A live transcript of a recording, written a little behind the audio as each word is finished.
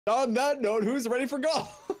On that note, who's ready for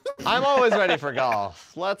golf? I'm always ready for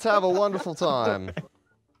golf. Let's have a wonderful time.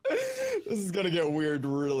 This is gonna get weird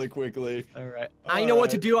really quickly. All right. I know what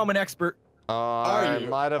to do. I'm an expert. I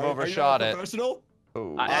might have overshot it. Professional?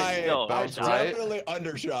 Ooh. I bounce right. definitely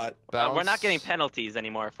undershot. We're not getting penalties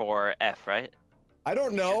anymore for F, right? I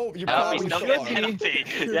don't know. You We probably still should. get penalty.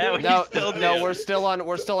 Yeah, we No, still do. no, we're still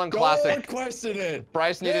on classic. Don't question it.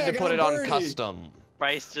 Bryce needed to put it on custom.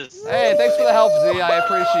 Bryce just. Hey, thanks for the help, Z. I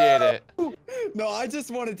appreciate it. No, I just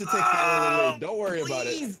wanted to take the lead. Don't worry about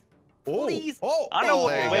it. Please. Oh, I don't know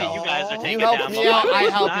there what you way go. you guys are taking You help down. me out, I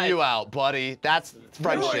help Nice. you out, buddy. That's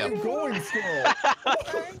where are friendship. you going, Squirrel?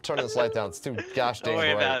 Turn this light down. It's too gosh Don't dang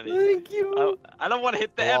worry bright. about me. Thank you. I don't want to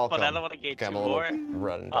hit the You're F, but I welcome. don't want to get Okay, I'm too a little more.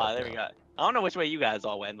 red and Oh, dark there we now. go. I don't know which way you guys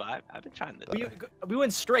all went, but I've been trying to. We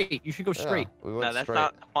went straight. You should go Yeah, straight. we No, went that's straight.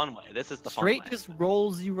 not the fun way. This is the fun Straight way. just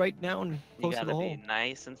rolls you right down You close to gotta the be hole.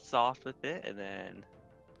 nice and soft with it, and then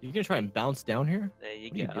You gonna try and bounce down here? there you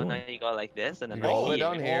What are you go. doing? Now you go like this, and then You go all the way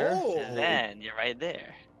right down here. and then you're right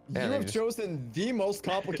there. You Yeah, have just- chosen the most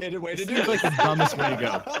complicated way to do Seems this. like the dumbest way to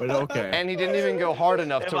go, but okay. And he didn't even go hard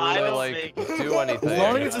enough to If I really don't like make- do anything. As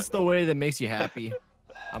long as it's the way that makes you happy,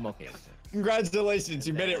 I'm okay with it. Congratulations,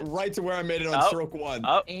 you made it right to where I made it on Oh. stroke one.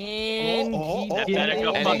 Oh, And Oh, he oh, did better it. go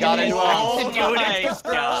And he fucking got into oh Dude, my it's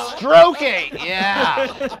God. Stroking, yeah.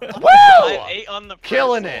 I'm Woo! 8 on the first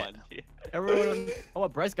Killing it. one. Everyone. Oh,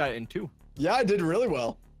 Bryce got it in 2. Yeah, I did really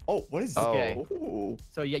well. Oh, what is this? Okay. Oh,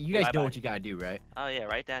 So yeah, you guys know Bye-bye. what you gotta do, right? Oh yeah,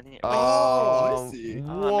 right down here. Oh, I see. Oh, I'm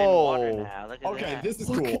in water Whoa. now. Look at Okay, that. this is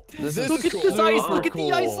Look cool. at This This is Look is at cool. this ice! Super Look at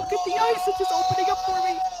the ice! cool. Look at the ice! It's just opening up for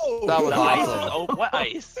me. Oh, That was The ice is awesome. what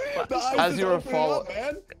ice? What? The ice As is you were opening fall- up,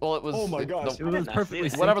 man. Well, it was. Oh my gosh. It was not see perfectly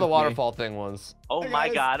that. synced Whatever the with me. waterfall thing was. Oh Hey, my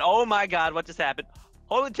guys. God! Oh my God! What just happened?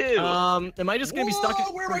 Hold it 2. Am I just gonna be stuck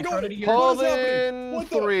Whoa, where am I in going? eternity here? What is Hold happening? in What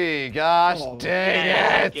the- 3. Gosh Oh, dang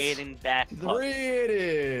Yeah, it. Getting back. 3 it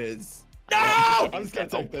is. No! I'm just gonna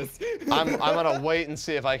take this. I'm gonna wait and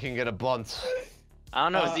see if I can get a bunt. I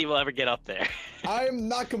don't know if Z will ever get up there. I'm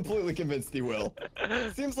not completely convinced he will.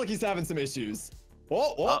 Seems like he's having some issues.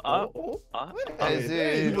 Oh, oh, Uh-oh. oh, oh. Uh, Is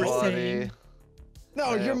Hey, it, you were buddy? saying-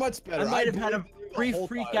 No, you're much better. I might have had a believed in you the brief whole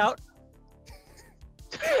freak time. out.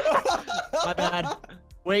 My bad.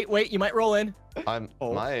 Wait, you might roll in. I'm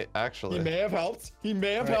Oh. might He actually. may have helped. He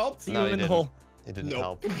may have Alright, helped. See No, you he in the didn't. hole. It didn't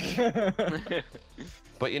Nope. help.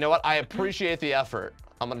 But you know what? I appreciate the effort.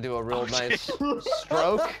 I'm gonna do a real nice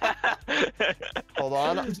stroke. Hold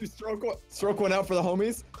on. Did you stroke one out for the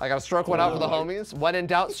homies? I got to stroke one out for the Oh. homies. When in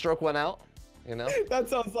doubt, stroke one out. You know? That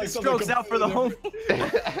sounds like something Strokes out for the home.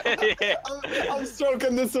 completely different. I'm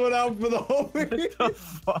stroking this one out for the homies. the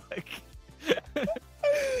fuck?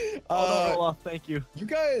 Oh, no, roll off. Thank you. You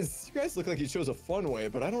guys look like you chose a fun way,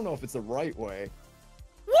 but I don't know if it's the right way.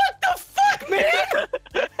 What the fuck, man?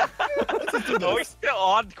 Let's just do Are we this. still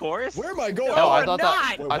on course? Where am I going? Oh, I we're thought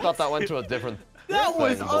not. that. I thought that went to a different. That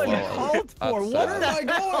was thing below. uncalled for. That's What sad. the Where am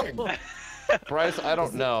I hell? going? Bryce, I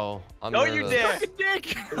don't know. I'm No, you nervous. dare. Fucking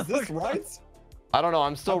dick. Is this right? I don't know.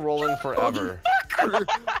 I'm still rolling forever.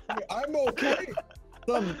 I'm okay.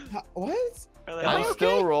 What? Really? Am I I'm okay?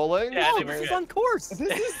 still rolling. Yeah, I No, think we're this is good. on course.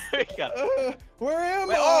 This is. We got- Where am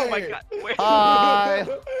Wait, I? oh my God! Where, Hi.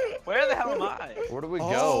 where the hell am I? Where do we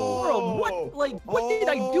go? Bro, what did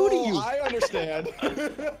I do to you? I understand.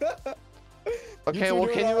 Okay, two well,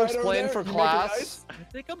 doing can you all right over explain there? for You make it class? nice? I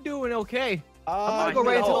think I'm doing okay. I'm I gonna go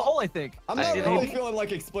right into the no. hole, I think. I'm I not did. really feeling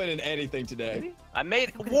like explaining anything today. I made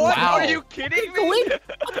it. What? Wow. Are you kidding Go me? in.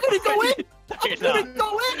 I'm gonna go in. You're I'm gonna not.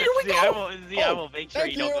 go in. Here we Z, I go. will, Z, I will make sure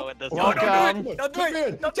thank you don't you. go with this No, one. don't Welcome. do it. Don't do Jump it.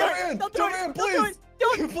 in. Don't do Jump it. in. Don't do Jump it. in, Don't do please. it.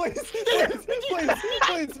 Don't.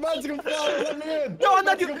 Please, magical flower, let me in. No, I'm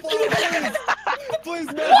not Magical doing- flower, please,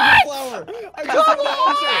 magical flower. I just want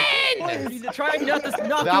to enter. He's Please. trying not to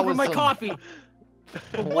knock That over was my some- coffee.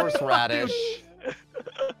 Horseradish.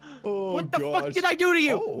 Oh, What the gosh. fuck did I do to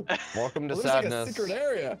you? Oh, Welcome to well, there's like a sadness. secret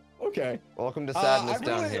area. Okay. Welcome to sadness I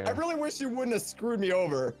down really, here. I really wish you wouldn't have screwed me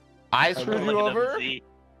over. I Look screwed at you them, over? Z.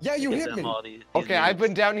 Yeah, you Look at hit them, me. all these Okay, I've noobs.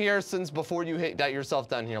 been down here since before you hit that yourself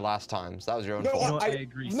down here last time. So that was your own No, fault. I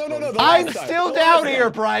agree, No. Squirrel. The I'm last time. still The down last here,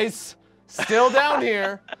 time. Bryce. Still down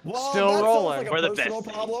here. Well, Still that sounds rolling. Like a We're the personal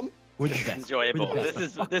best. problem. We're the best. enjoyable. We're the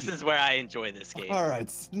This best. is where I enjoy this game. All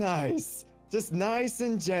right, nice. Just nice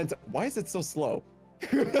and gentle. Why is it so slow?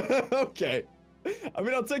 Okay. I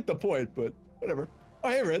mean, I'll take the point, but whatever. Oh,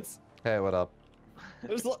 hey, Ritz. Hey, what up?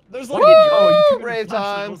 There's like. Oh, you Rave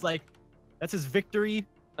time. was like, that's his victory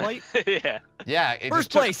flight. Yeah. Yeah, it First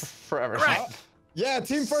just took place. forever. Correct. Yeah,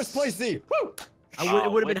 team first place, Z. Woo!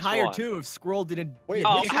 It would have been which higher one? too if Squirrel didn't. Wait,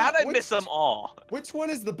 Oh, which how'd I one- miss them all? Which one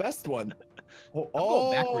is the best one?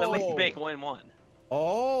 going backwards. At least Oh. make one.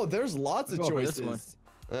 Oh, there's lots of Go for this one. choices.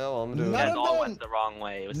 Yeah, well, I'm doing None You it. guys of all them- went the wrong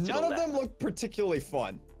way. It was to the None of left. them look particularly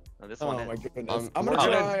fun. No, this Oh one my is. goodness. I'm we're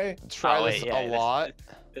gonna gonna try. Oh, this wait, yeah, a lot.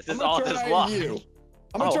 This I'm is gonna all try just luck. you.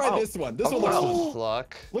 I'm gonna try this one. This one looks fun.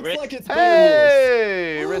 Luck. Looks Ritz. like it's better than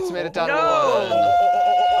Hey, Ritz made it down No! to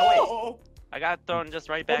 1. yours. I got thrown just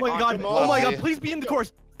right Oh back my on. god! come Oh my on. god! Please be in the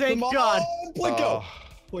course. Thank Come God. on, Plinko. Oh.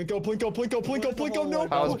 Plinko, Plinko, Plinko, Plinko, Plinko, no.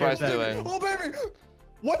 How's Oh, Bryce baby. doing? Oh, baby.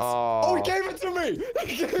 What? Oh. Oh, he gave it to me.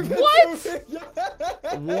 He gave it What? to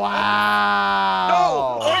me.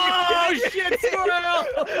 Wow. Oh shit, Squirrel!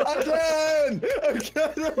 Again.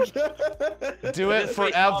 Do it Just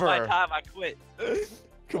wasted all my forever. time. I quit.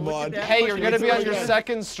 Come Look on. at that. Hey, you're gonna be on your Again.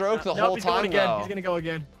 second stroke the Nope, whole he's going time again. though. He's gonna go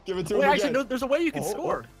again. Give it to Wait, him actually, again. no, there's a way you can Oh,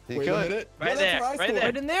 score. He Wait a could. minute. Right Yeah, that's there, where I right scored. there.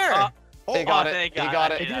 Right in there. Oh, He got it. thank He God.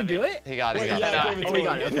 got I it. He did didn't do it? He got it. Wait, He got yeah, it. give it Oh, to he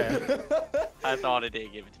got him. it, I thought it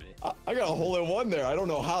did give it to me. I got a hole in one there. I don't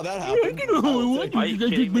know how that happened. Are you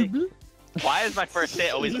kidding me? Why is my first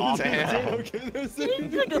hit always off? Damn. Okay, there's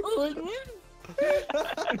it.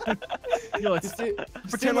 Yo, let's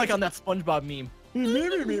pretend like on that SpongeBob meme.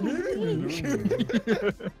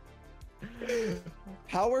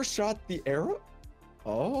 Power shot the arrow?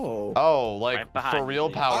 Oh. Oh, like Right behind for real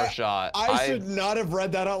you. power shot. I should not have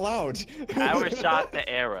read that out loud. Power shot the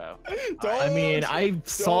arrow. Don't, I mean, I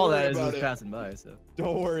saw worry that as it about was it. passing by, so.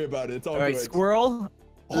 Don't worry about it. It's all, All right, good. Squirrel,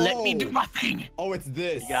 let me do Oh. my thing. Oh, it's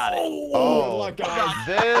this. You got it. Oh, good luck, guys.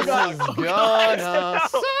 This is gonna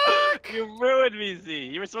suck. You ruined me, Z.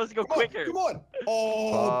 You were supposed to go Come on, quicker. come on.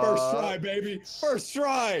 Oh, first try, baby. First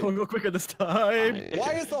try. Go quicker this time.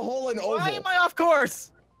 Why is the hole an oval? Why am I off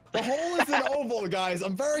course? The hole is an oval, guys.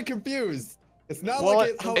 I'm very confused. It's not Well,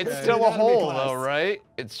 like how it's in still a anatomy hole class. though, right?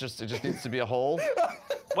 It just needs to be a hole.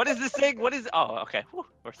 What is this thing? What is? Oh, okay. Whew,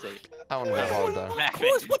 we're safe. I want to go hard though. Back,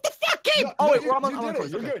 Course, what the fuck game? No, Oh no, wait, you, we're on you the did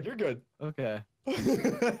course. it. Okay. You're good. Okay. You're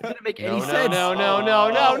Didn't make No, any no, sense. no, no, no,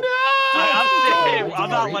 no, no. I'm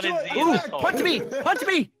not Ooh, letting Z in Ooh, this hole. punch me! Punch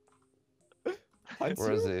me!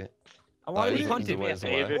 Where is he? I want to he's be punted. away, he's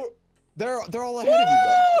away. David. They're all ahead of you,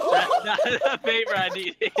 guys. That's the favor I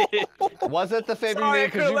needed. Was it the favor you Sorry, I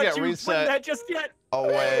need? Because couldn't you let get you win reset that just yet. a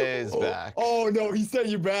ways back. Oh no, he sent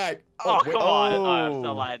you back. Oh, wait, come on. Oh, I'm Oh.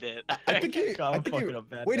 so lied in. I think he. I I'm think fucking he. up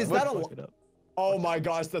bad. Wait, now. is that I'm a? fucking up. Oh my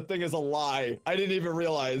gosh, the thing is a lie. I didn't even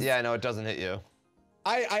realize. Yeah, I know it doesn't hit you.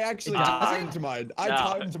 I actually It doesn't? timed mine. I No.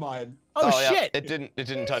 timed mine. Oh, yeah, shit! It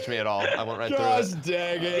didn't touch me at all. I went right Gosh through it.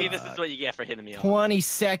 dang See, it. this is what you get for hitting me off. 20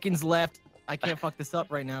 seconds left. I can't fuck this up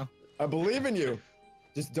right now. I believe in you.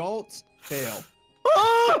 Just don't fail.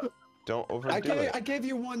 Don't overdo it. I gave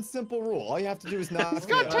you one simple rule. All you have to do is not It's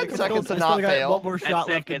got fail. 10 seconds to I not still got fail. One more 10 shot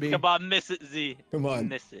left to seconds. be. Come on, miss it, Z. Come on.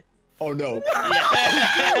 Miss it. Oh no.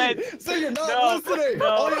 Yeah. So you're not No, listening. no.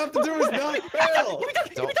 All you have to do is not fail.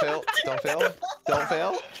 Don't fail. Don't fail. Don't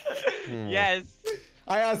fail. Yes.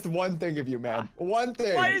 I asked one thing of you, man. One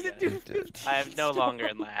thing. Why is it do Dude. 50? I am no longer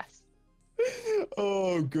in last.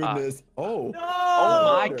 Oh goodness. Oh. No!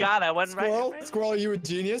 Oh my God, I went Squirrel, right. Squirrel, are you a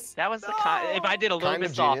genius? That was the kind. If I did a little Kind bit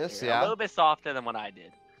of softer, genius, yeah. a little bit softer than what I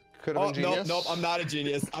did. Could Oh have been nope, genius. nope. I'm not a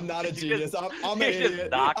genius. I'm not a You just- genius. I'm you an just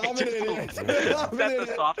idiot. knock I'm it an just- idiot. I'm That's an the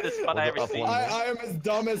idiot. softest fun I ever Up seen. one. I am as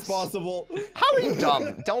dumb as possible. How are you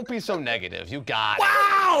dumb? Don't be so negative. You got it.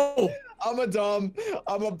 Wow! I'm a dumb.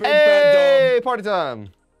 I'm a big fat Hey, party time.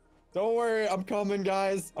 dumb. Don't worry, I'm coming,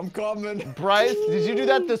 guys. I'm coming. Bryce, did you do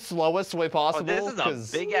that the slowest way Oh, possible? this is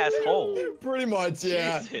 'Cause- a big ass hole. Pretty much,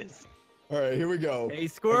 yeah. Jesus. All right, here we go. Hey,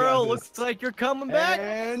 Squirrel, this. looks like you're coming back.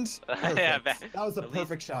 And Yeah, perfect. That was a at least-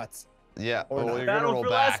 perfect shot. Yeah, Or well, not. you're gonna Battle roll for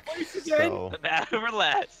last back. place again. So, That over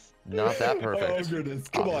less. not that Oh perfect. goodness,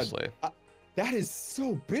 come Obviously. on. That is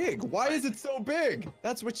so big. Why is it so big?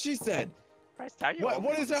 That's what she said. Bryce, how you What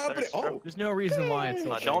almost is third happening? stroke? Oh, There's no reason why it's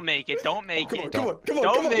so Oh, big. don't make it. Don't make come on, it. come on, come on,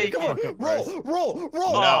 Don't come on, make come on. it. Roll, roll,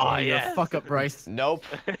 roll. No. Oh, Oh, you're yes. a fuck up, Bryce. Nope.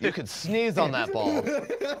 You could sneeze on that ball.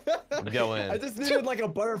 Go in. I just needed like a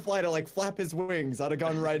butterfly to like flap his wings. I'd have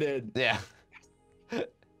gone right in. Yeah.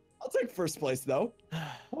 I'll take first place though.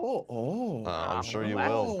 Oh. I'm sure you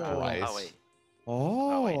wow. will, Bryce.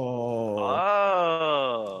 Oh, wait. Oh.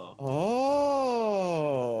 Oh.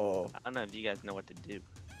 Oh. I don't know if you guys know what to do.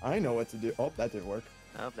 I know what to do. Oh, that didn't work.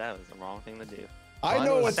 Oh, that was the wrong thing to do. I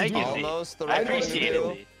know what to Thank do. you, Z. Almost the I right thing to appreciate do.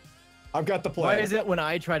 it, Z. I've got the Why plan. is it when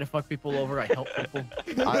I try to fuck people over, I help people?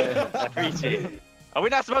 I appreciate it. Are we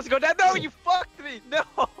not supposed to go down? No, you fucked me. No.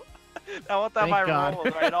 I want that Thank my God.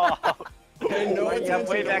 rolls right off. Pay no Wait, I'm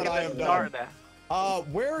way attention to back what I at have the start done. now.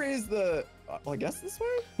 Where is the? Well, I guess this way.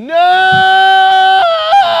 No!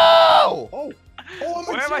 Oh. Oh, I'm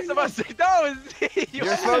a Where am I genius. supposed to? No, Z.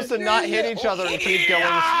 You're supposed to not hit each other and keep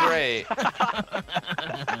going straight.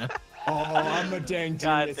 Oh, I'm a dang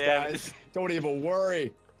God genius, damn it. guys. Don't even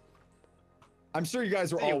worry. I'm sure you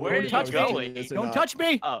guys were all where are worried you if I was a going? genius or Don't not. touch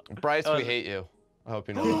me. Oh, Bryce, we hate you. I hope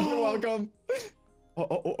you know. that. You're welcome. What?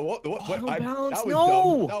 Auto That balance, was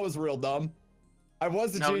no. dumb. That was real dumb. I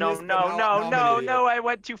was a no, genius. no, but no, now no, I'm an no, idiot. no! I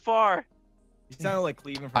went too far. You sounded like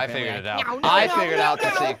Cleveland from I Family figured it Guy. out. No, no, I no, figured no, out the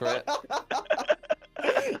no. secret.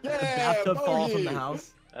 Yeah, Bathtub fall from the bogey.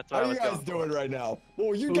 house. That's How what I are was you guys going doing for. right now?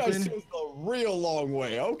 Well, you guys Pooping. chose the real long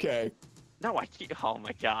way. Okay. No, I keep. Oh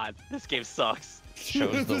my God, this game sucks.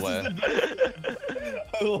 Shows the This is way. the-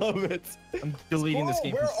 I love it. I'm deleting this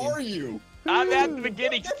game. Where from Steam. are you? I'm at the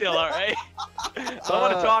beginning still, all right? I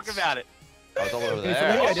want to talk about it. I was over Okay, so there.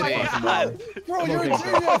 maybe I Oh did my fuck him God. over. Bro, you're a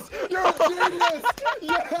Okay, genius! You're a genius!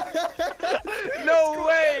 Yeah! No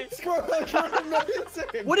way! Squirrel, you're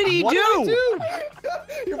amazing! What did he What do? did I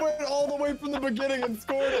He went all the way from the beginning and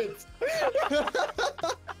scored it!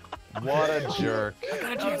 What a jerk.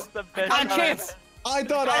 That was the best Got a shot chance. I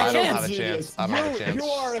thought I I was don't a have a genius. chance. I don't have a chance. You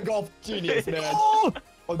are a golf genius, man. Oh,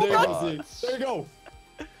 Oh, there you go, Oh, Z. There you go.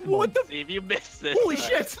 what the? See if you missed this. Holy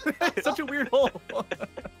shit! Such a weird hole.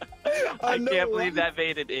 I know, can't believe right? that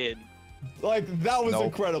made it in. Like, that was Nope.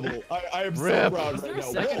 incredible. I am so Rip. proud Is right there a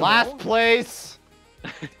now. second Whoa. Last place.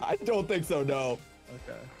 I don't think so, no.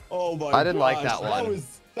 Okay. Oh my I didn't like gosh, that one.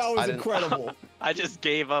 That I was didn't- incredible. I just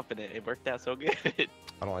gave up and it worked out so good.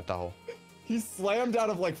 I don't like that hole. He slammed out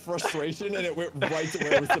of like frustration and it went right to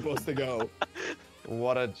where it was supposed to go.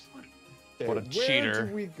 What a Okay, What a cheater. Where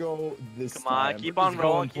do we go this Come on, time? keep on Just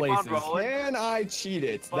rolling, going keep on places. rolling. Can I cheat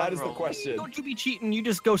it? Keep on That is the rolling. question. Don't you be cheating. You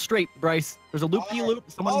just go straight, Bryce. There's a loop-de-loop.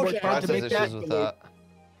 Someone Okay. worked hard Bryce to has make issues that. with that.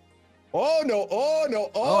 Oh no! Oh no!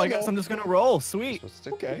 Oh, I no. guess I'm just gonna roll. Sweet.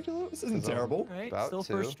 Okay, this isn't terrible. All right, About still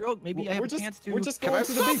to. first stroke. Maybe I have We're a just- chance to. we're just Can going I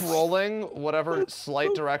to the stop beach. rolling whatever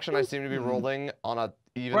slight direction I seem to be rolling on a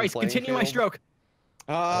even Bryce, playing continue my field? stroke.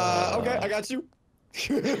 Okay, I got you.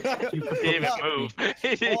 He didn't even move.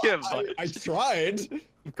 He didn't even Well, I tried.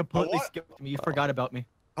 You completely What? skipped me. You forgot about me.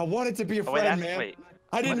 I wanted to be a Oh, wait, friend, that's, man. wait.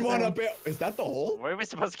 I didn't What want is to be. Is that the hole? Where are we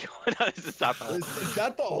supposed to go? No, this is not the hole. Is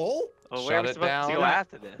that the hole? Well, where are we Shut it supposed to go down.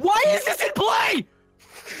 after this? Why is this in play?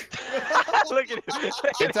 Look at him.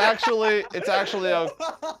 It's actually a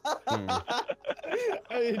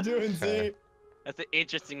How you doing, Z? Okay. That's an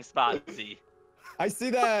interesting spot, Z. I see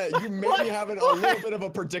that you may be having a little bit of a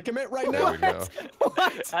predicament right There now. we go.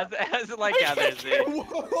 What? How's it like out there, Z?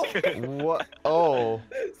 Whoa. What? Oh.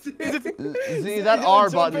 Z, Z, that you R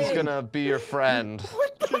jump button's in. gonna be your friend.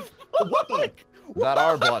 What the? What the? That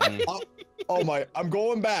R button. Oh my! I'm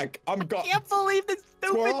going back. I'm I going. can't believe this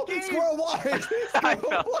Squirrel, stupid game. squirrel, why? I Squirrel,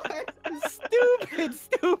 fell. why?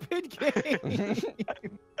 Stupid game.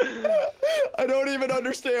 I don't even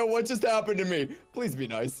understand what just happened to me. Please be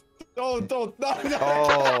nice. Don't, no.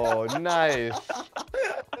 Oh, nice.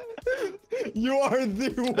 You are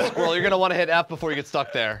the worst. Well, you're gonna want to hit F before you get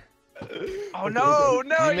stuck there. Oh no,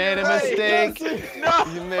 no! You made a you're right. mistake. No.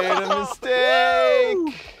 You made a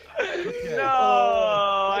mistake. No,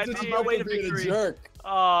 I That's knew just my way to being a victory. jerk.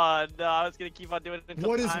 Oh no, I was gonna keep on doing it until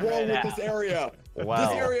What is time wrong ran with out. this area? Wow.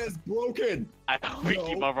 This area is broken. I hope we No,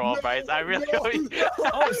 keep on rolling, no, Bryce. I really no,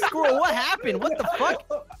 hope. Oh, Squirrel, what happened? What the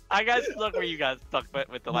fuck? I got stuck where you got stuck with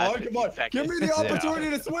the Come last on, 15 come on. seconds. Give me the opportunity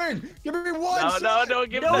to swing. Give me one No, shot. no,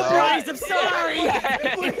 give No, me the Bryce, shot. I'm sorry.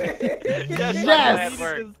 Just like Yes. that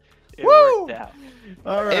worked. It Woo. worked out.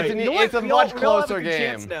 All right. It's an- you know what? it's a We all- much we all have a closer good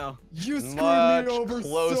chance game. now. You screwed Much me over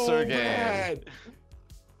closer so game. bad.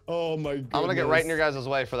 Oh my god. I'm gonna get right in your guys'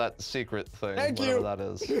 way for that secret thing, Thank whatever you. that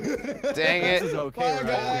is. Dang Dang This it. is okay, Bye, right?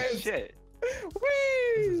 guys. Shit.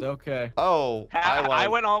 This is okay. Oh, I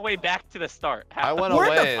went all the way back to the start. I went Where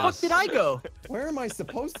away. the fuck did I go? Where am I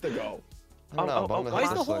supposed to go? I don't know, but I'm gonna why hit is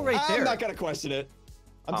the this hole thing. right there? I'm not gonna question it.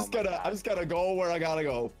 I'm Oh just my gonna God. I'm just gonna go where I gotta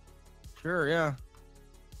go. Sure, yeah.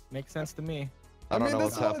 Makes sense to me. I don't know this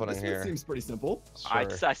what's one- happening this here. One seems pretty simple. I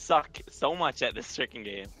Sure. suck so much at this freaking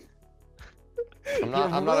game. I'm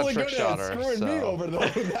not You're really a trick good shotter. at screwing me So. over though.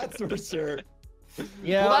 That's for sure.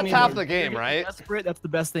 Yeah, Well, I that's mean, half the if game, you're right? Desperate, that's the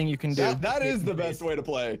best thing you can do. That is the best way to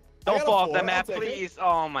play. I Don't got a fall off the 4, map, I'll take it. please.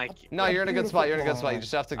 Oh my. No, you're in a good spot. You're in a good spot. You ball.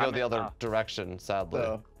 just have to go I'm the in- other oh. direction, sadly.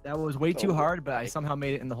 That was way too hard, but I somehow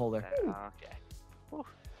made it in the hole there. Okay.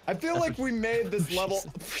 I feel like we made this level.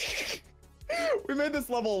 We made this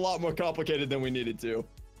level a lot more complicated than we needed to.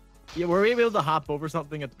 Yeah, were we able to hop over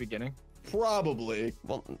something at the beginning? Probably.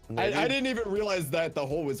 Well, I maybe. didn't even realize that the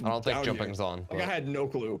hole was I don't think down jumping's here. on. Like I but- had no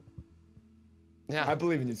clue. Yeah. I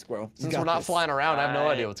believe in you, Squirrel. You Since got we're not this. flying around, I have no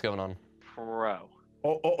Right. idea what's going on. Pro.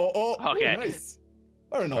 Oh. Okay. Ooh, nice.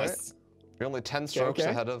 Very nice. You're only 10 strokes okay.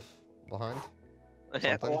 ahead of behind. I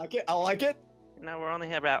Something. like it. I like it. No, we're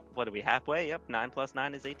only about, what are we, halfway? Yep, 9 plus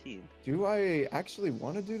 9 is 18. Do I actually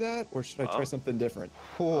want to do that, or should I try something different?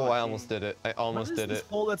 Oh, I almost did it. I almost did This it.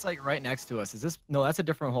 hole that's like right next to us. Is this? No, that's a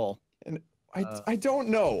different hole. And I don't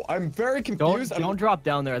know. I'm very confused. Don't drop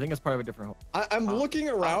down there. I think it's part of a different hole. I'm looking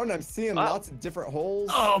around. I'm seeing lots of different holes.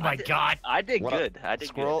 Oh my god. I did What good. I did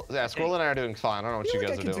Squirrel, good. yeah, Squirrel and I are doing fine. I don't know what I you feel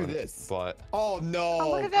guys like are I can doing, do this. but Oh no! Oh,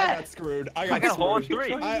 look at I that. got screwed. I got a hole in screwed.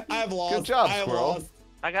 3. I've lost. job, I have Squirrel. lost.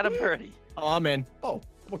 I got a birdie. Oh, I'm in. Oh,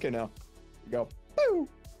 okay now. Go. Woo.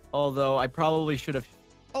 Although I probably should have hit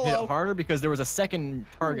Hello. harder because there was a second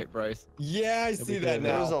target, Bryce. Yeah, I see that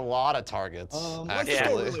there was a now. lot of targets. Let's just go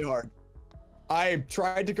Actually, really hard. I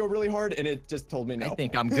tried to go really hard, and it just told me no. I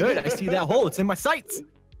think I'm good. I see that hole. It's in my sights.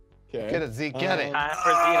 Okay. get it, Zeke. Get it. Time for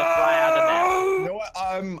Z to fly out of the map. You know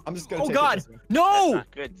what? I'm just gonna. Oh take god. It this way. No.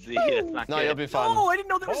 Not good, Z. That's not No, good. you'll be fine. No, I didn't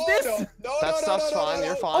know there was Oh, this. no, That no, stuff's no, no, fine. no,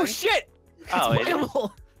 You're no. fine. Oh shit. Oh, It's it my is.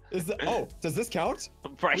 hole. Is that? Oh, does this count?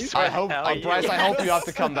 Bryce, I where the hope, hell are Bryce. you? I hope you have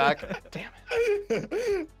to come back. Damn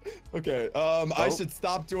it. Okay. I should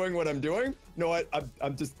stop doing what I'm doing. You know what?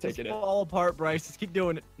 I'm just taking it. Fall apart, Bryce. Just keep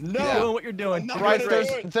doing it. No. Keep doing what you're doing. I'm not Bryce, gonna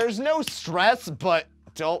do it. there's no stress, but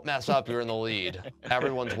don't mess up. You're in the lead.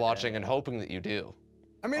 Everyone's watching and hoping that you do.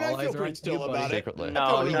 I mean, All I feel eyes are pretty on chill you, buddy. about it. Secretly. I No,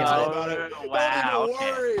 feel pretty no. chill about it. Wow, Don't even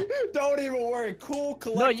okay. worry. Don't even worry. Cool,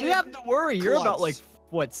 collected. No, you have to worry. You're about like Clutch.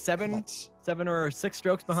 what, seven or 6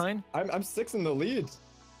 strokes behind? I'm 6 in the lead.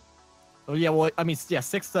 Oh yeah, well I mean yeah,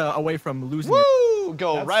 6 away from losing. Your Woo!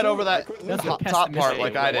 Go That's right true. over that I couldn't That's lose a it. top part pessimistic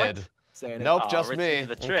like I What? did. saying it. Nope, Oh, just Rich me. is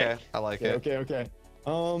the trick. Okay, I like it.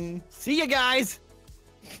 Okay. See you guys.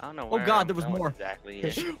 I don't know Oh where God, I'm there was going more. Exactly.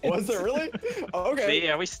 Here. Was it really? Oh, okay. See,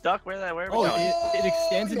 are we stuck? Where are we Oh, going? it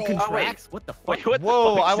extends and no. contracts. What the fuck? Wait, what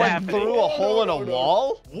Whoa! the I fuck's went happening? through a hole in a no.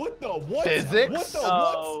 wall. What the what? Physics? What the what?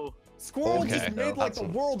 Oh, Squirrel Okay. just made like the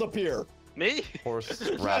That's- world appear. me?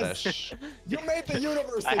 Horseradish. You made the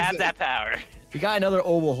universe I have exist. that power. We got another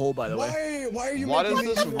oval hole, by the way. Why are you What making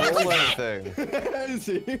is this these rolling thing?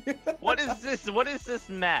 See? What is this? What is this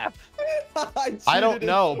map? I don't cheated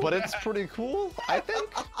know, it. but it's pretty cool. I think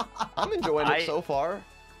I'm enjoying it so far.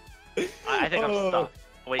 I think I'm stuck.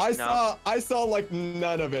 Wait, no. I saw like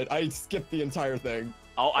none of it. I skipped the entire thing.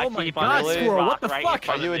 Oh, I Oh my keep God, on this Squirrel, rock what the right fuck? in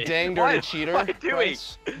front Are you of a me. dang What dirty is cheater? what are you doing?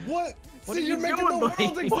 Bryce? What? What See, are you're you making doing, the buddy?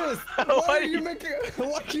 world exist. What Why are are you you- making?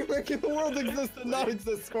 Why are you making the world exist and not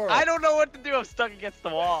exist, Squirrel? I don't know what to do. I'm stuck against the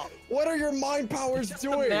wall. What are your mind powers Just the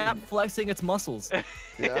doing? map flexing its muscles.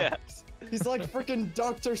 Yeah. He's like freaking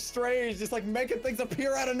Doctor Strange, just like making things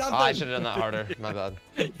appear out of nothing. Oh, I should have done that harder. My bad.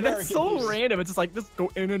 That's so confused. random. It's just like just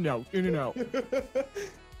go in and out, in and out.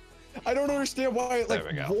 I don't understand why it like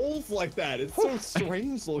There we go. rolls like that. It's so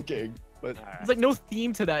strange looking. But There's like no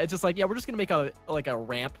theme to that. It's just like, yeah, we're just gonna make a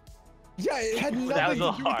ramp. yeah, it had That was nothing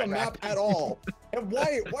a to do with the hard map at all. And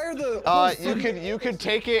why are the holes so You could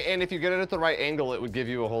take it, and if you get it at the right angle, it would give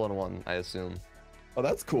you a hole in one. I assume. Oh,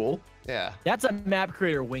 that's cool. Yeah. That's a map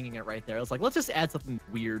creator winging it right there. It's like, let's just add something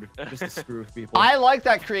weird just to screw with people. I like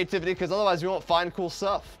that creativity because otherwise we won't find cool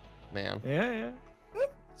stuff, man. Yeah.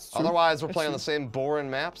 It's true. Otherwise we're That's playing on true. the same boring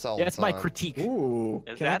maps all Yeah, the it's my time. critique. Ooh.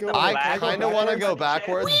 Is can I that go? the I black kind of want to go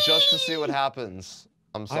backwards? backwards just to see what happens.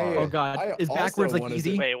 I'm sorry. Oh God, I is also backwards like wanted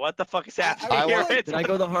easy? to- Wait, what the fuck is I happening here? want- Did I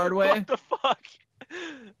go the hard way? What the fuck?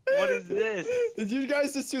 What is this? Did you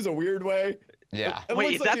guys just choose a weird way? Yeah. It Wait,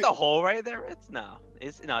 looks is like that you- the hole right there? It's no.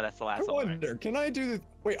 No, that's the I last hole. right? wonder. Can I do this?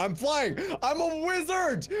 Wait, I'm flying. I'm a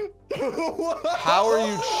wizard. How are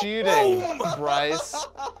you cheating, Bryce?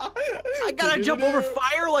 I gotta jump over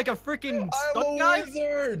fire like a freaking I'm stuck a guy?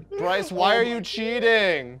 wizard. Bryce, why Oh are my- you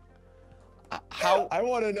cheating? How? I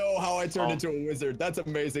want to know how I turned Oh. into a wizard. That's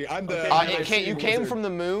amazing. I'm the. Okay, You came from the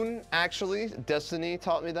moon, actually. Destiny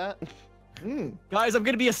taught me that. Guys, I'm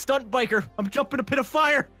gonna be a stunt biker. I'm jumping a pit of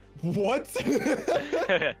fire. What?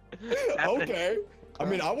 That's Okay. I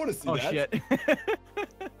mean, I want to see Oh that. shit.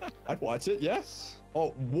 I'd watch it. Yes. Oh,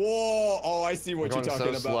 whoa. Oh, I see We're what you're going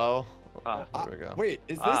talking so about. slow. Oh. Here we go. Wait,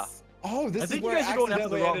 is this? Ah. Oh, this I is think you where I guys are going after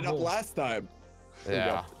the accidentally wrong ended up hole. last time. There we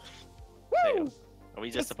Yeah. go. Woo! Are we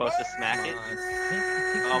just supposed to smack it?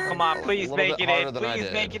 Oh, Oh, come on, please little make bit it harder in. than I Please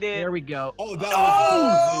did. make it in. There we go. Oh, that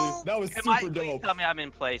Oh! was easy. That was Am I, super please dope. tell me I'm in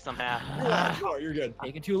play somehow. You are, you're good.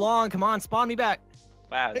 Taking too long. Come on, spawn me back.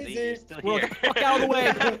 Wow, Hey, Z, Z. you're still Well, here. get the fuck out of the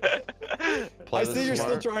way. Play I this see you're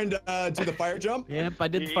smart. still trying to do the fire jump. Yep, I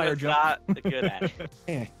did the He fire was jump. not good at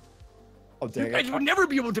it. Oh, You dang guys it. would never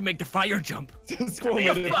be able to make the fire jump. Squirrel Ring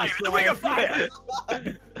of made it. fire, the ring of fire.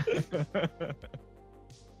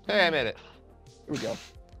 Hey, I made it. Here we go.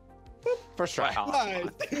 First try. Wow.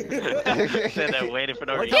 Nice. Then I waited for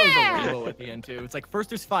no I like reason. how there's a rainbow at the end too. It's like first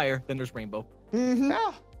there's fire, then there's rainbow. Mhm.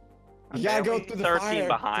 Yeah. You gotta go through the 13 fire.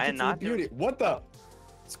 behind, to not the beauty. What the?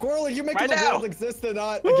 Squirrel, are you making Right the now. world exist or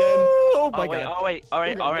not Woo! again? Oh my Oh wait,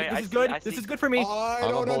 god. all right. This I is see, good. I This see. is good for me. I I'm a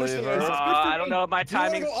don't believer. understand. I don't know if my Do you wanna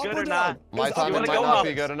timing's go up good or or down? not. My There's timing up and might go not up.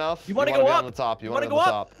 be good enough. You wanna wanna go be up? on the top. You You wanna wanna be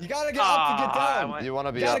go on up? the top. You gotta get up to get down. You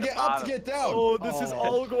wanna be You gotta up. get up to get down. Oh, this is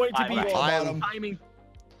all going to be I'm bottom. timing.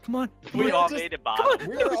 Come on. We all made it bottom.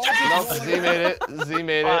 We are all Nope, just Z made it. Z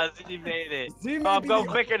made it. Z made it. Z may I'm be going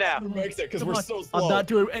the quicker now. only one who makes it because Come we're on. so slow. I'm not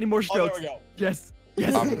doing any more Oh, there strokes. we go. Yes.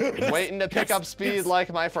 Yes. I'm waiting to pick up speed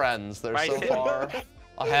like my friends. They're so Right. far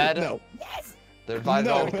ahead. No. Yes. They're invited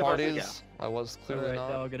to all the No. parties. I was All clearly right, now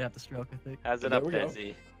not. I'm gonna have to stroke, I think. How's it There up we there, go.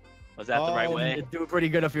 Z? Was that the right way? It's doing pretty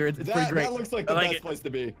good up here. It's pretty great. That looks like the I like best it. place to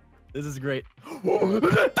be. This is great.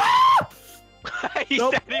 He's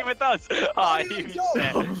Nope. standing with us. How Oh, did I he was jump?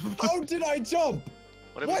 there. How did I jump?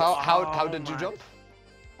 What What? How Oh did you my- jump?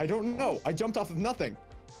 I don't know. I jumped off of nothing.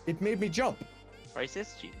 It made me jump. Bryce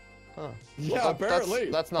is cheating. Huh. Yeah, Well, apparently.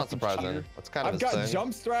 That's not Fucking surprising. cheater. That's kind of I've his got thing.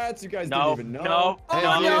 jump strats. You guys No, didn't even know. no, Hey,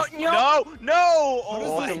 no, Z. no, no! How does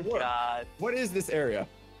Oh this my work? god. What is this area?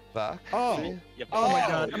 Back. Oh. See? Yep. Oh my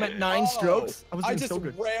god, I'm at 9 strokes. I was I doing just so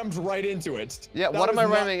good. rammed right into it. Yeah, That what am was I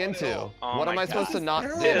not ramming fun at into? all. Oh What my am I God. supposed to This not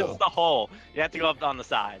is do? terrible. It's the hole. You have to go up on the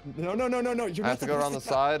side. No, no, no, no, no. You're I not have to go around the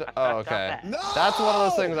supposed side? Oh, okay. No! That's one of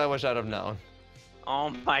those things I wish I'd have known. Oh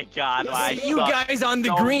my god, Yes, I You suck. guys on the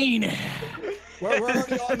No. green. We're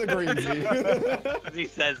already on the green, Z. He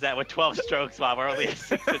says that with 12 strokes while we're only at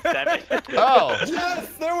 6 and 7. Oh! Yes,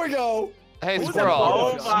 there we go. Hey, Who's Squirrel.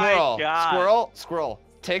 Oh my Squirrel. God. Squirrel. Squirrel.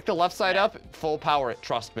 Take the left side up, full power it.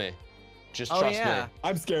 Trust me. Just Oh, trust yeah. me.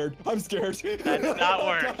 I'm scared. I'm scared. That did not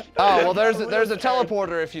work. Oh, well, there's a Really scared.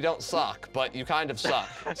 teleporter if you don't suck, but you kind of suck.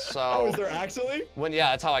 Oh, So, is there actually?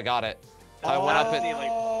 yeah, that's how I got it. I went up and...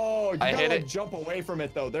 Oh, you I gotta hit like, it. jump away from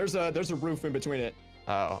it though. There's a roof in between it.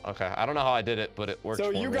 Oh, okay. I don't know how I did it, but it worked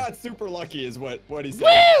So for you me. got super lucky, is what he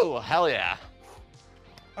said. Woo! Hell yeah.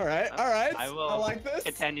 All right, all right. I will I like this.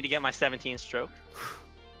 continue to get my 17th stroke.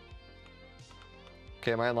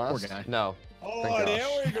 Okay, am I in last? guy. No. Oh, Thank there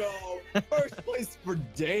gosh. we go. First place for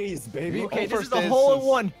days, baby. Okay, Oh, this is first a is- hole in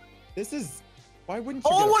one. this is. Why wouldn't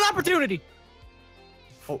you? Hole in get one opportunity.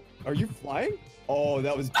 a- Oh, are you flying? Oh,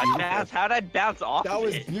 that was I beautiful. bounced. How'd I bounce off That of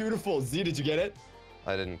was it? beautiful. Z, did you get it?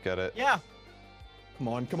 I didn't get it. Yeah. Come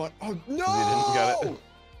on, come on. Oh no! didn't get it.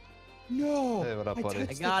 No. Hey, what up, buddy?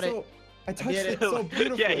 touched I got it. So, I touched did it it. so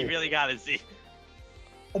beautifully. Yeah, you really got to see.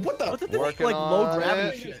 Oh, what the? What did they make, Working like low on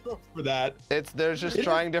gravity it. shit? For that. They're just It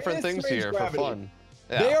trying is- different it is things strange here gravity. for fun.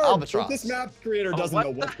 Yeah, They are. albatross. This map creator doesn't what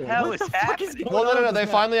know the what's going hell on. is What the fuck is happening? going Well, no, on no, with they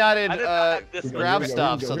this finally added I did not have this grab Here we go,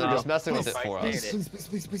 stuff, here so we they're go. just messing with it Please, for please, us. Please, please, please,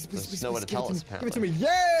 please, please, There's please, no way please, to tell give us, it to me. Give it to me.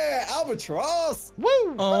 Yeah, albatross.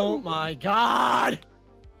 Woo! Oh my god.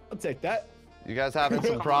 I'll take that. You guys having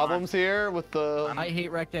some problems here with the... I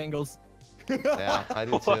hate rectangles. Yeah, I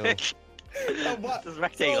do too. What? What? This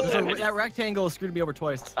rectangle. So- Those are- that rectangle screwed me over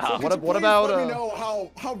twice. Oh, Could What you ab- what please about, let me know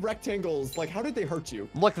how rectangles, like, how did they hurt you?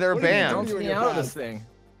 Look, they're What did you banned. do? Dumped You and me your out of pals. this thing.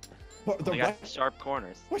 What, the they got sharp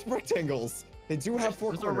corners. what rectangles? They do have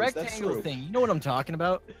four There's a corners. That's rectangle true. thing. You know what I'm talking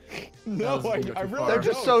about? No, That was a little bit I too really far. They're don't.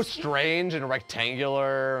 just so strange and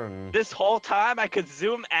rectangular and... This whole time I could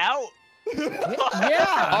zoom out.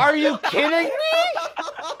 Yeah. Are you kidding me?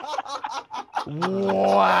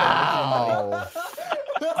 Wow.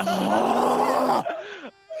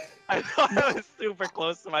 I thought I was super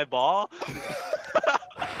close to my ball.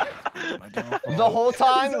 The whole He's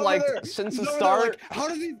time, over like, there. since He's the over there, start... like, how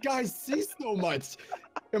do these guys see so much?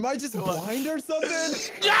 Am I just blind or something? I'm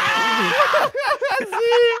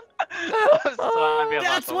so happy about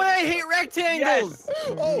That's that. why I hate rectangles.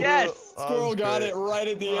 Oh, Yes. Squirrel got it right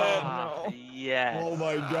at the end. Ah, yes. Oh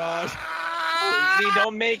my gosh. Z,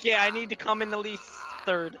 don't make it. I need to come in at least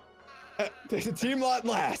third. Team not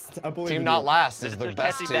last. I believe Team in not you. last is the Just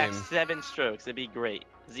best get me back team. 7 strokes. It'd be great.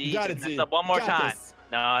 Z, You got it, just Z. mess up one more Got time. this.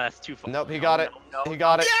 No, that's too far. Nope, he No, got it. no, no. He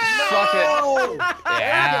got it. Yeah! Suck it. Oh,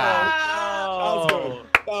 Yeah. that was good.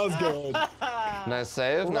 That was good. Nice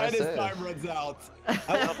save. Right Nice as save. time runs out. If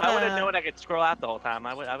I would have known I could scroll out the whole time,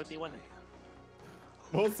 I would be winning.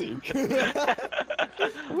 We'll see.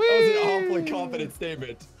 That was an awfully confident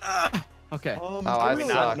statement. Okay. Oh, I I really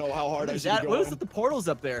suck. don't know how hard What I is should that? be What going. is with the portals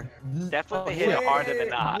up there? Definitely hit it harder than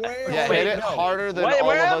not. Yeah, Wait, hit it no. harder than Wait, all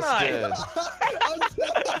where of am us I? did.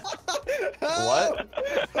 What?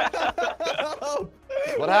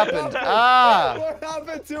 What happened? Ah! What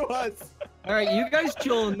happened to us? All right, you guys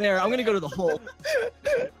chill in there. I'm gonna go to the hole.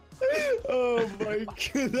 Oh my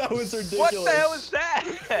god, that was ridiculous. What the hell is that?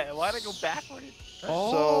 Why'd I go backwards?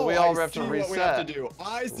 So we all I have to see what we have reset. to do.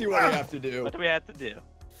 I see what we have to do. What do we have to do?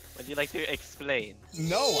 Would you like to explain?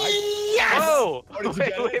 No, Oh! Oh, did you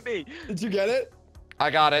get it? me. Did you get it?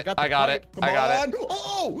 I got it. I got it. Come I got on. it.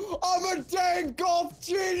 Oh, I'm a dang golf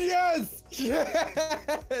genius!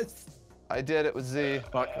 Yes! I did it with Z.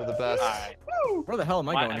 Fuck, you're the best. Alright. Where the hell am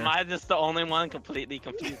I going Am here? I just the only one completely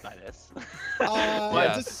confused by this?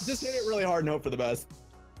 Yes. Just hit it really hard and hope for the best.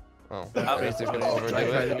 Oh, Bryce is gonna overdo Try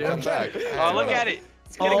to it. do Come it. back. Oh, look at it.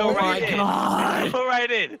 It's gonna go right in. God. Go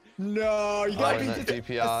right in. No, you gotta be that just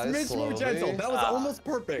DPI a smidge more slowly. gentle. That was almost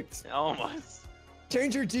perfect. Almost.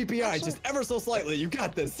 Change your DPI just ever so slightly. You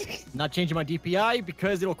got this. Not changing my DPI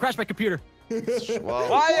because it'll crash my computer. Well,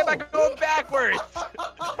 Why am I going backwards?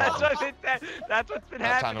 That's what's been that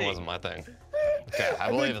happening. timing wasn't my thing. Okay, I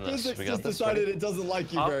believe in this. Physics We just got this. decided Ready? it doesn't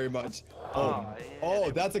like you very much. Oh,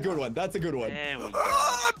 Oh, that's a good one. That's a good one. There we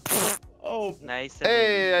go. Oh, Nice. And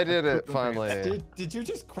Hey, I did it finally. did you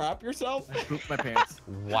just crap yourself? I pooped my pants.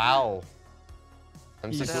 Wow.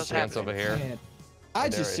 I'm You six just chance happened. over here. I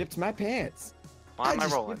dare just you. shipped my pants. Why am I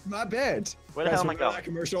just rolling? shipped my bed. Where the hell am I Remember that going?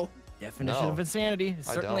 commercial? Definition No. of insanity is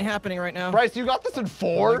I certainly don't. happening right now. Bryce, you got this in Oh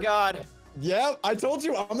 4? my God. Yeah, I told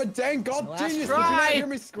you I'm a dang golf Last genius. Did you try. not hear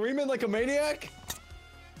me screaming like a maniac?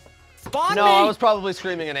 Spawn No, me! I was probably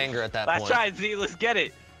screaming in anger at that Last point. try, Z. Let's get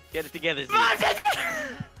it. Get it together, Z.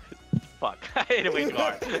 Fuck. I hit it way too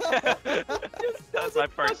hard. That was my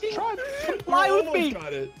first try. Comply You with almost me.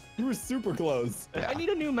 got it. You were super close. I need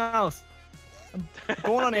a new mouse. I'm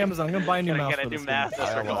going on Amazon. I'm gonna buy a new Gonna mouse get a for new this mouse game.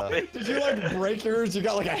 for I, golfing. Did you like break yours? You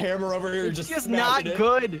got like a hammer over here. It's Just just smashing not it?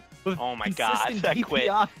 good. with Oh my god, consistent I quit.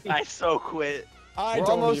 DPI. I so quit. I We're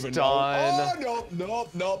don't almost even done. know. Oh,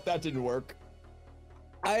 nope, that didn't work.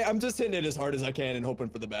 I'm just hitting it as hard as I can and hoping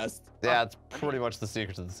for the best. Yeah, it's pretty much the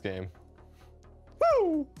secret to this game.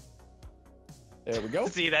 Woo! There we go.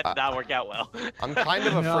 See, that did not work out well. I'm kind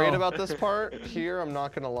of No. afraid about this part here, I'm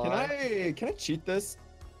not gonna lie. Can I cheat this?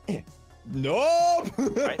 Nope!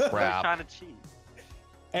 Right? We're Crap. trying to cheat.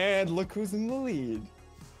 And look who's in the lead.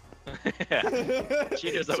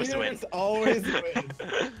 Cheaters always win. Cheaters always win.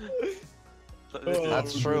 Oh,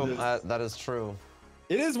 That's true. goodness. That is true.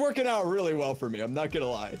 It is working out really well for me. I'm not gonna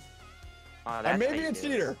lie. Oh, I that's may how be you a do it.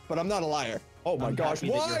 cheater, but I'm not a liar. Oh my I'm gosh! happy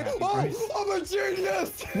that Why? you're happy, Bryce. Oh, I'm a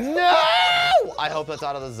genius! No! I hope that's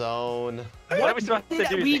out of the zone. What are we supposed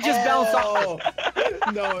to do? We just bounced off.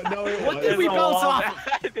 Oh. No, it What wasn't. did we There's a bounce wall. off?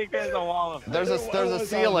 I think there's a wall of There's What a was on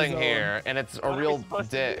ceiling the zone? here, and it's a What are we real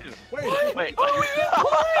supposed to dick. do? Wait, Wait.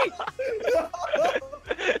 No!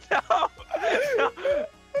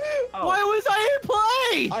 Oh. Why was I in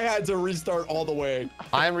play? I had to restart all the way.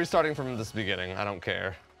 I am restarting from this beginning. I don't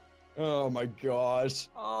care. Oh my gosh.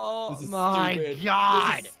 Oh This is my stupid.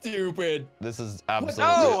 God. This is stupid. This is absolutely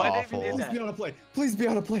No, I didn't awful. do Please that. be on a play. Please be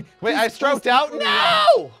on a play. Wait, Please, I stroked please out? be-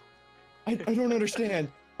 No! I don't understand.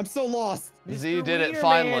 I'm so lost. Z Mr. did it Wiener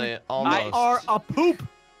finally, Man, almost. You are a poop.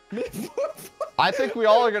 I think we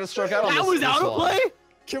all are gonna stroke out on That this. was this out of one. play.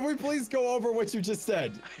 Can we please go over what you just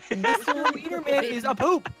said? Mr. Wiener Man is a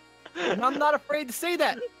poop. And I'm not afraid to say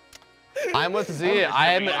that. I'm with Z.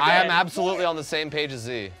 I am absolutely on the same page as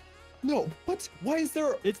Z. No, what? Why is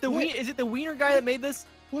there? It's the what? Is it the Wiener guy that made this?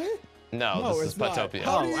 What? No, No, this it's is not. Puttopia.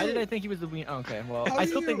 How Oh, do you- why did I think he was the Wiener? Okay, well, How I do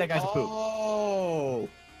still think that guy's a poop.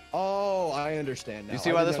 Oh, I understand now. You see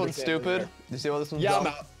I why didn't this one's understand stupid? there. You see why this one's Yeah,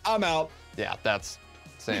 dumb? I'm out. Yeah, that's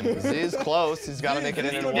same. Z's close. He's got to make it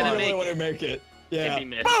in He's and gonna one. really want to make it. Yeah. If he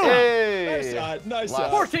missed. Boom! Nice Hey! shot. Nice Last.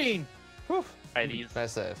 shot. 14. Alright,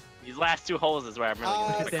 Nice save. these last two holes is where I'm really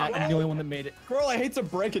gonna Look at that. I'm the only one that made it. Squirrel, I hate to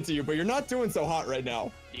break it to you, but you're not doing so hot right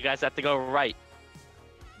now. You guys have to go right.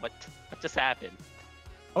 What just happened?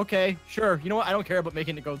 Okay, sure. You know what? I don't care about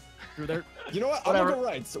making it go through there. You know what? Whatever. I'm gonna go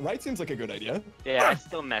right. So right seems like a good idea. Yeah, I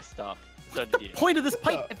still messed up. So did you. Point of this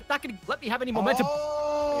pipe, if it's not gonna let me have any momentum.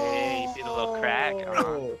 Oh. Hey, you see the little crack?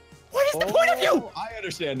 What is the point of you? I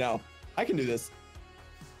understand now. I can do this.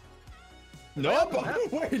 Nope.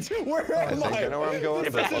 Wait, where I am think I? I know where I'm going,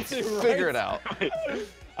 This but doesn't let's seem right. figure it out.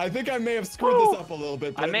 I think I may have screwed this up a little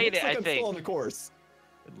bit, but I made looks it, like I I'm think. still on the course.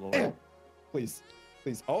 Good lord. Please.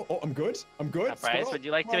 Oh, I'm good. I'm good. Bryce, Squirrel, would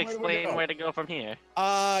you like come to on, explain where to to go from here?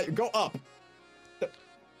 go up.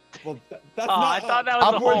 Well, that's Oh, not I thought up. that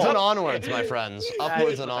was the Upwards hole. and onwards, my friends.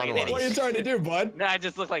 Upwards and What are What are onwards. you trying to do, bud? Nah, I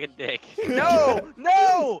just look like a dick. No,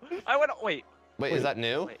 no! I went. Wait, Wait, is that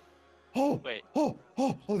new? Wait. Oh, wait. oh,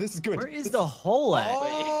 this is good. Where is This- the hole at?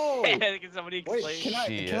 Oh, Can somebody wait,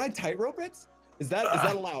 explain? can I tightrope it? Is that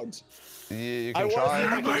allowed? You I can was try. in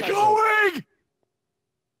Where am I my- going?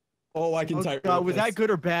 Oh, I can Oh, tightrope God, was this. that good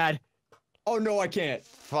or bad? Oh no, I can't.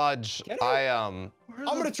 Fudge. Can I Where I'm the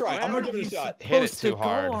gonna try. I'm fuck gonna give are it a you shot. hit it supposed too to go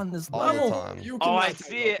hard on this all level? the time. You Oh, cannot I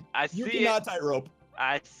see it. I You see cannot it. tightrope.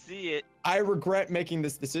 I see it. I regret making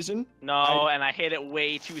this decision. No, and I hit it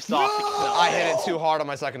way too soft. to kill. I hit it too hard on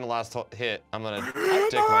my second to last hit. I'm gonna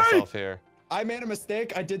dick myself here. I made a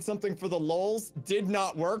mistake. I did something for the lulz. Did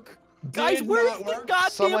not work. Guys, Did where's not the work. goddamn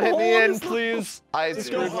Someone hit hole me in, this little- please. I Just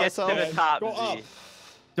screwed go up. Get to myself. the top, Go up. Z.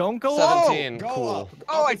 Don't go up. 17, Go cool. up.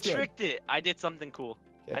 Oh, Up I is good. tricked it. I did something cool.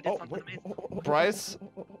 I did something amazing. Bryce,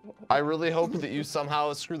 I really hope that you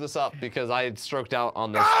somehow screw this up because I had stroked out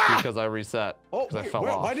on this because I reset. Oh, Because I wait, fell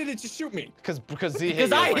off. why did it just shoot me? Because Z hit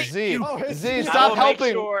Because I you. hit Z, you. Oh, hit Z, you. stop I will helping.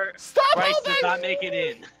 Make sure Stop Bryce helping. does not make it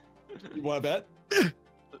in. You want to bet?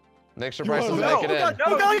 Make sure You Bryce wanna doesn't bet? make it in.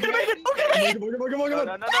 Oh god, you're gonna make it! Okay! Come on, come on, come on, No, come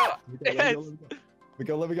no, on. no, no. Let me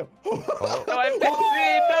go, let me go. Oh. No, I missed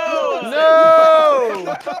it.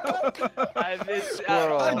 No! I missed.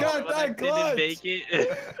 Squirrel. I got that Didn't clutch. make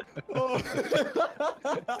it. Oh.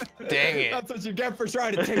 Dang it. That's what you get for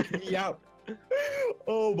trying to take me out.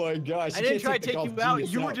 Oh my gosh. I didn't try to take you out.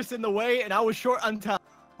 You were just in the way, and I was short on time.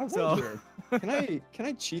 So- Can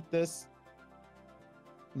I cheat this?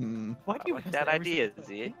 Hmm. Why do you like ask that every idea, single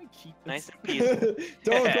Z. time? Why cheat Nice this? and peaceful.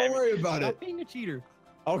 Don't worry about Stop it. being a cheater.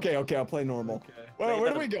 Okay, I'll play normal. Okay.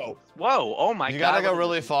 Where do we go? Whoa! Oh my god! You gotta go what is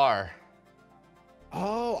really this? far.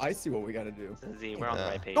 Oh, I see what we gotta do. Z, we're on the Yeah.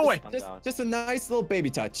 right page. Go away. Calm Just, down. just a nice little baby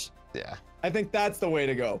touch. Yeah. I think that's the way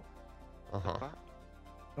to go. Uh-huh.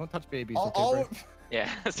 Don't touch babies. I'll- okay, I'll- bro? Yeah,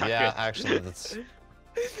 that's not Yeah, good. actually, that's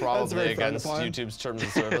That's probably very frowned against upon. YouTube's terms of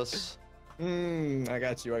service. I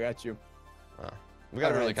got you. We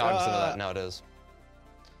gotta be really Alright, cognizant of that nowadays.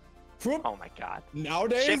 Whoop. Oh my god.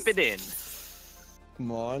 Nowadays? Chip it in.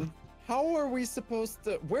 Come on. How are we supposed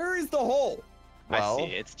to? Where is the hole? Well, I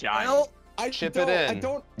see it. It's giant. Well, I chip don't, it in. I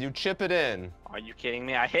don't. You chip it in. Are you kidding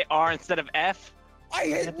me? I hit R instead of F. I All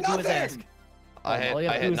you hit have to do is ask. nothing. I all you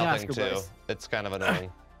hit, have I to hit do is ask nothing her, too. Bryce. It's kind of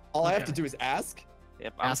annoying. All I have Okay. to do is ask.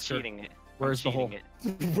 Yep, I'm Ask her. cheating it. Where's the hole?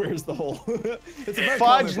 Where's the hole? It's a very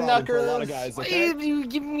Fudge common problem for a lot of knuckers. guys. Why Okay? are you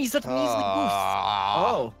giving me such measly boosts? Ah.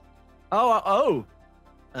 Oh.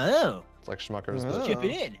 Oh. It's like Schmuckers, Oh. but Chip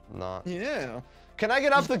it in. not. Yeah. Can I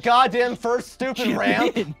get up the goddamn first stupid Chip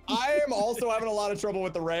ramp? it in. I am also having a lot of trouble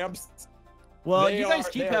with the ramps. Well, They you guys are-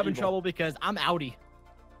 keep they are having evil. trouble because I'm outie.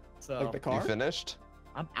 So Like the You car. finished?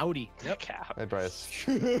 I'm outie. Yep. Cap. Hey, Bryce.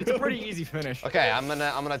 It's a pretty easy finish. Okay, I'm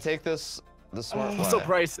gonna take this the smart way. So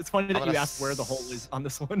Bryce, it's funny that gonna you asked where the hole is on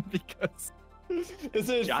this one because Is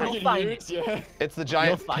it Giant. freaking Find huge? Yeah. It's the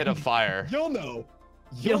giant You'll pit of find- fire. You'll know.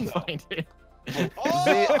 you'll know. find it. Oh!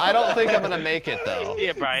 See, I don't think I'm gonna make it though.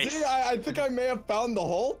 Yeah, Bryce. See, I think I may have found the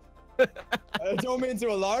hole. I don't mean to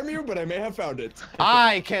alarm you, but I may have found it.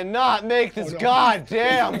 I cannot make this Oh, no.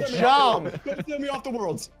 goddamn jump. Don't send me off the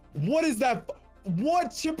worlds. What is that? What?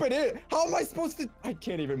 Chip it in? How am I supposed to? I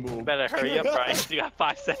can't even move. Better hurry up, Bryce. You got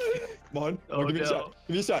 5 seconds. Come on. Oh, give me a no. shot.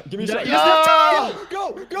 Give me a shot. Give me a No, shot. you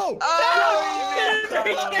No! Go! Oh,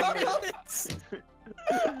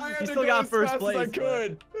 I had You to still go got as first fast as I place,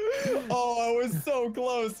 could. Oh, I was so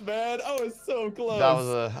close, man. I was so close. That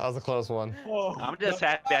was a close one. Oh, I'm just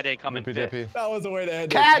happy I didn't come in Nippy fifth. dippy. That was a way to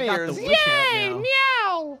end Cat I got ears! the wish hat Yay! now.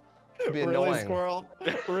 Meow! it. Be Really, annoying. Squirrel?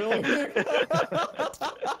 Really?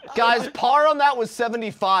 Guys, par on that was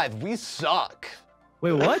 75. We suck.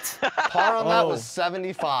 Wait, what? Par on that Oh. was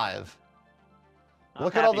 75. I'm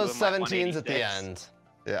Look at all happy those with my 17s at the 186. end.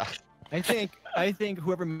 Yeah. I think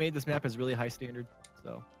whoever made this map has really high standard.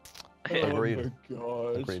 So Agreed. Oh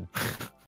my gosh. Agreed.